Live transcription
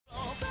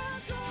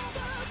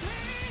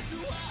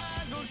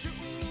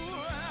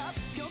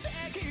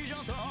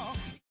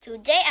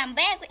today I'm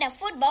back with a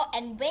football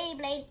and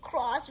Beyblade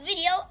cross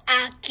video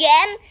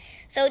again.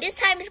 So this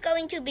time it's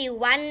going to be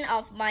one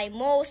of my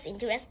most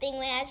interesting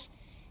match,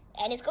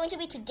 and it's going to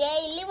be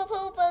today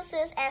Liverpool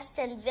versus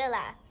Aston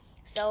Villa.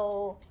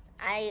 So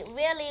I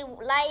really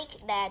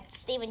like that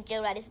Steven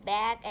Gerrard is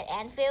back at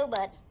Anfield,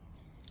 but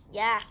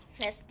yeah,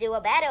 let's do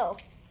a battle.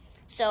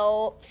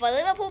 So for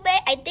Liverpool bay,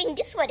 I think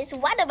this one is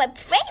one of my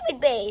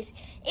favorite bays.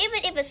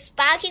 Even if it's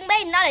sparking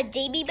bay, not a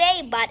DB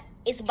bay, but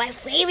it's my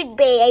favorite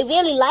bay. I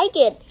really like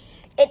it.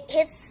 It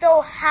hits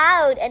so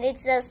hard and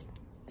it's just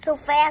so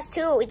fast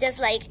too. It's just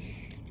like,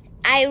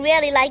 I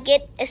really like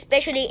it,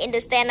 especially in the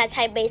standard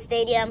type bay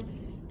stadium.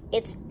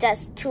 It's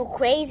just too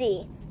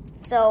crazy.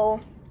 So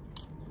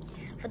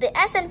for the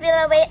Aston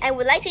Villa bay, I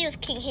would like to use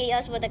King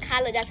Helios, but the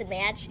color doesn't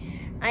match.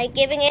 I'm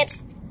giving it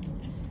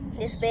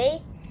this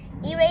bay.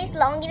 Erase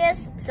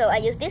Longinus, so I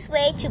use this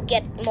way to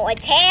get more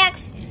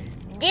attacks.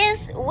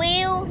 This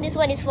wheel, this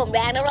one is from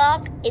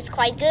Ragnarok, it's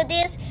quite good,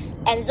 this,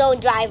 and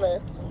Zone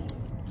Driver.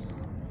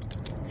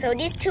 So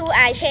these two,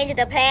 I changed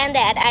the plan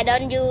that I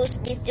don't use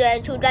these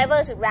two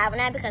drivers with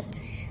Ravana because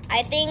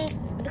I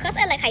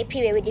like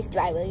Hyperion with this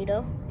driver, you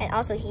know, and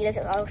also Healers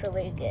is also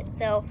very good.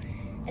 So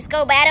let's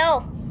go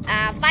battle,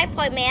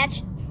 5-point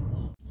match.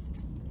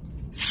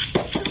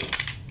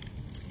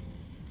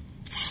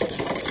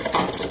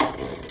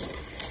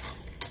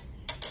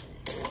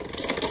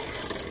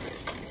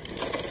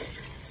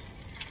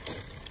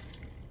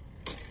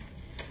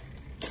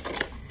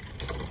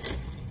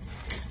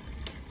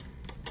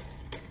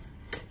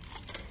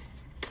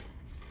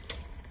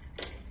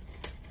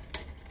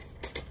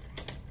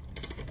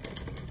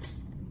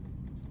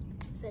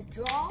 It's a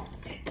draw.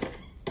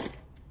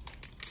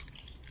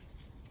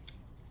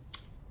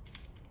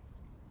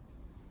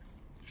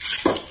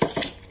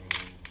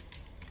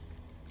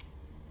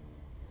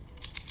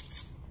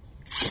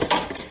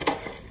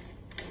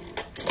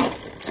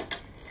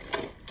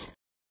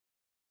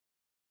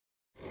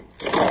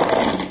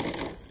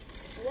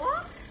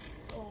 What?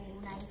 Oh,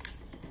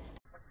 nice.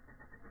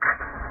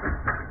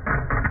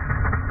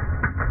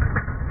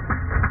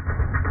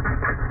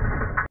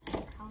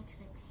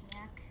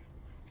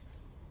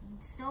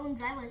 Zone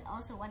Driver is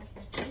also one of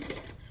my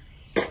favorites.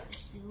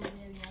 Let's do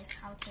very nice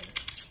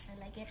counters.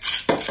 I like it.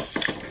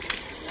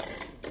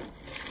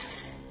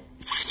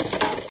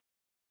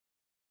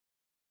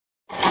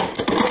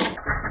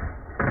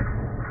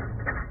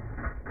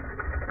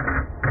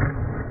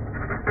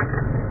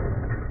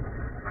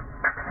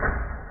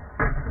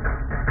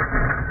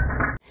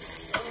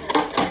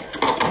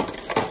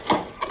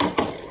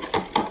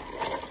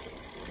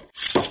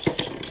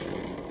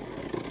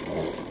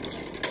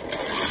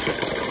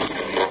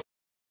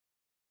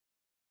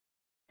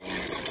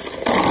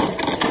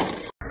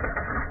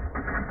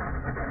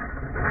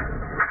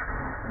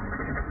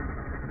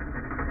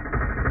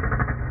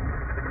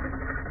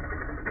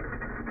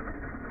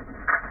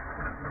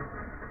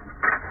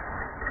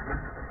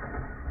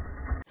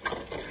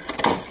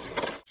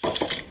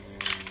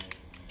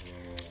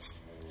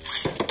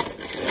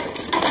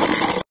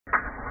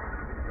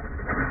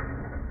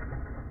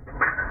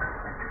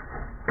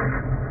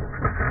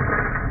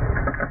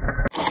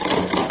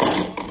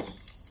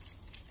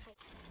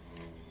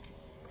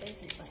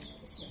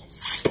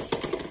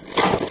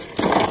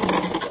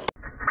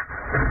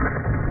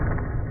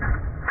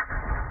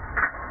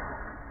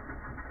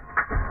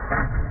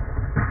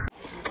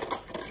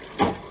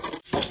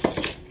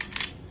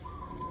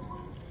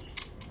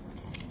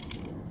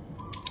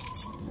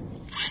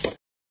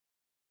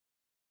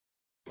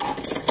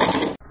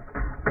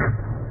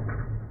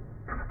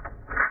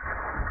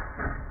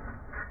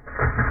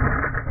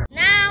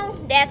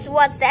 That's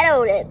what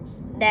settled it,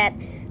 that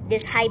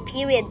this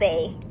Hyperion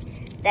bay,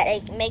 that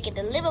I make it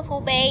the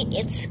Liverpool bay,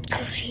 it's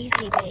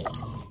crazy bay.